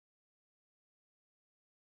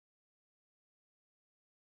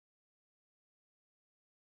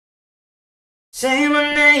Say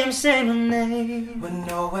my name, say my name. When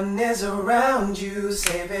no one is around you,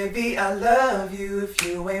 say baby I love you. If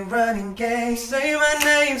you ain't running game, say my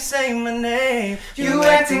name, say my name. You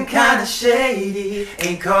acting kinda shady,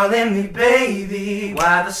 ain't calling me baby.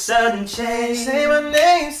 Why the sudden change? Say my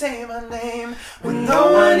name, say my name. When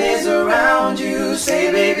no one is around you,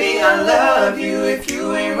 say baby I love you. If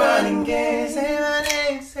you ain't running game, say my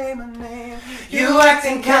name, say my name. You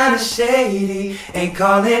acting kinda shady, ain't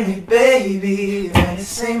calling me baby. Better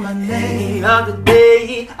say my name. The other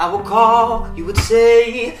day I would call, you would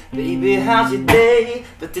say, baby how's your day?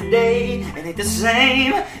 But today it ain't the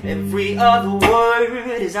same. Every other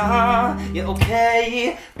word is you're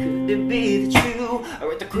okay. Could it be that you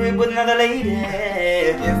are at the crib with another lady?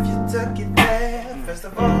 If you took it there, first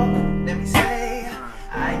of all, let me say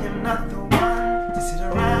I am not the one to sit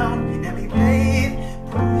around and be paid.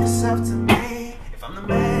 Prove yourself to me. If I'm the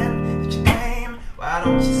man that you name, why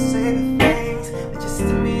don't you say the things that you said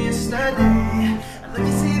to me yesterday? I know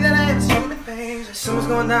you see that I am assuming things. Something's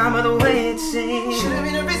going down by the way it seems. Should've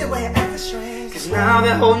been the reason why you acting strange. Cause now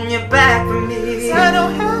they're holding you back from me. Cause I know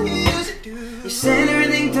how you used to do. You said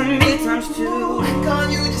everything to me times two.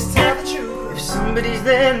 Can't you just tell the truth? If somebody's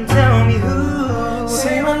there, then tell me who.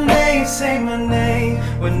 Say my name, say my name.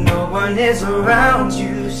 When no one is around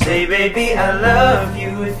you, say baby I love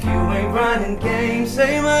you. If you ain't running game,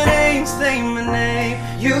 say my name, say my name.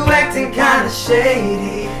 You acting kinda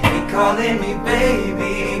shady, ain't calling me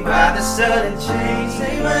baby. By the sudden change,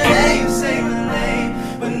 say my name, say my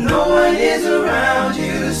name. When no one is around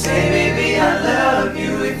you, say baby I love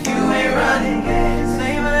you. If you ain't running game,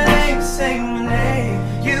 say my name, say my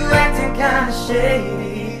name. You acting kinda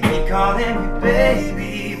shady, ain't calling me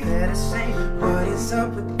baby. Better say what is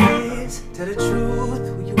up with this. Tell the truth,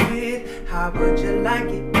 who you with? How would you like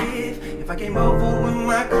it if I came over with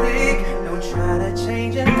my clique? Don't try to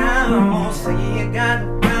change it now. Say you got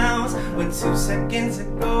a bounce when 2 seconds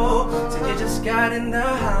ago. So you just got in the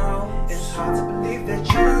house. It's hard to believe that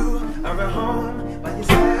you are at home by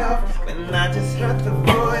yourself when I just heard the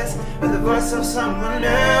voice of someone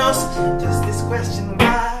else. Just this question,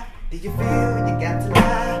 why do you feel you got to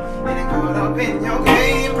lie and get caught up in your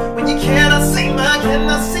game when you cannot see my, let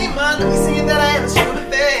me see that I am a human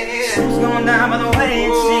being. Something's going down by the way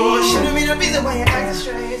it seems. Shouldn't be the reason why you're acting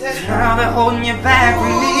strange. Now they're holding you back from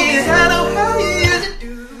me. I know how you used to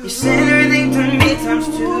do. You said everything to me times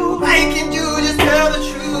two. Why can't you just tell the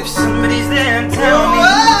truth? If somebody's there, then tell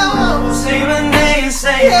me who. Say my name,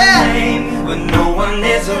 say my name. When no one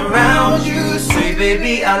is around you, say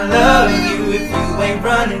baby I love you. If you ain't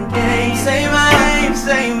running game, Say my name,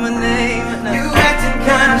 say my name. You acting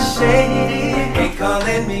kinda shady, ain't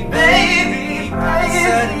calling me baby.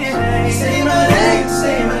 Say my name,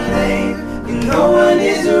 say my name. When no one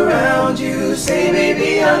is around you, say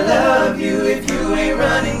baby I love you. If you ain't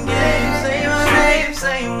running game, say my name,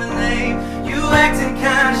 say my name. You acting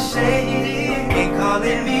kinda shady, ain't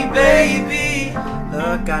calling me baby.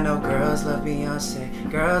 Look, I know girls love Beyonce.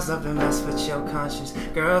 Girls love to mess with your conscience.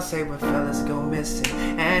 Girls say when fellas go missing.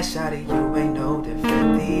 And shawty, you ain't no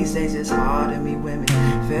different. These days it's hard to meet women.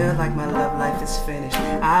 Feel like my love life is finished.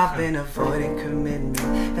 I've been avoiding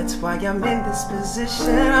commitment. That's why I'm in this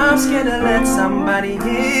position. I'm scared to let somebody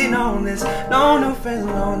in on this. No new friends,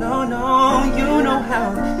 no, no, no. You know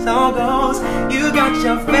how this all goes. You got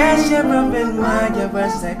your fair share of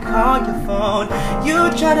admirers that call your phone. You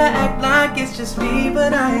try to act like it's just me,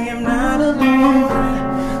 but I am not alone.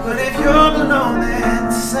 But if you're alone,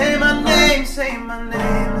 then say my name, say my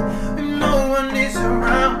name. When no one is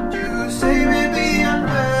around you, say baby I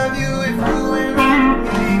love you. If you ain't running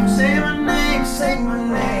game, say my name, say my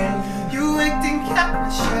name. You acting kinda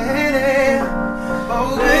shady.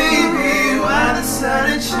 Oh baby, why the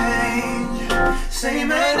sudden change? Say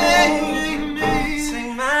my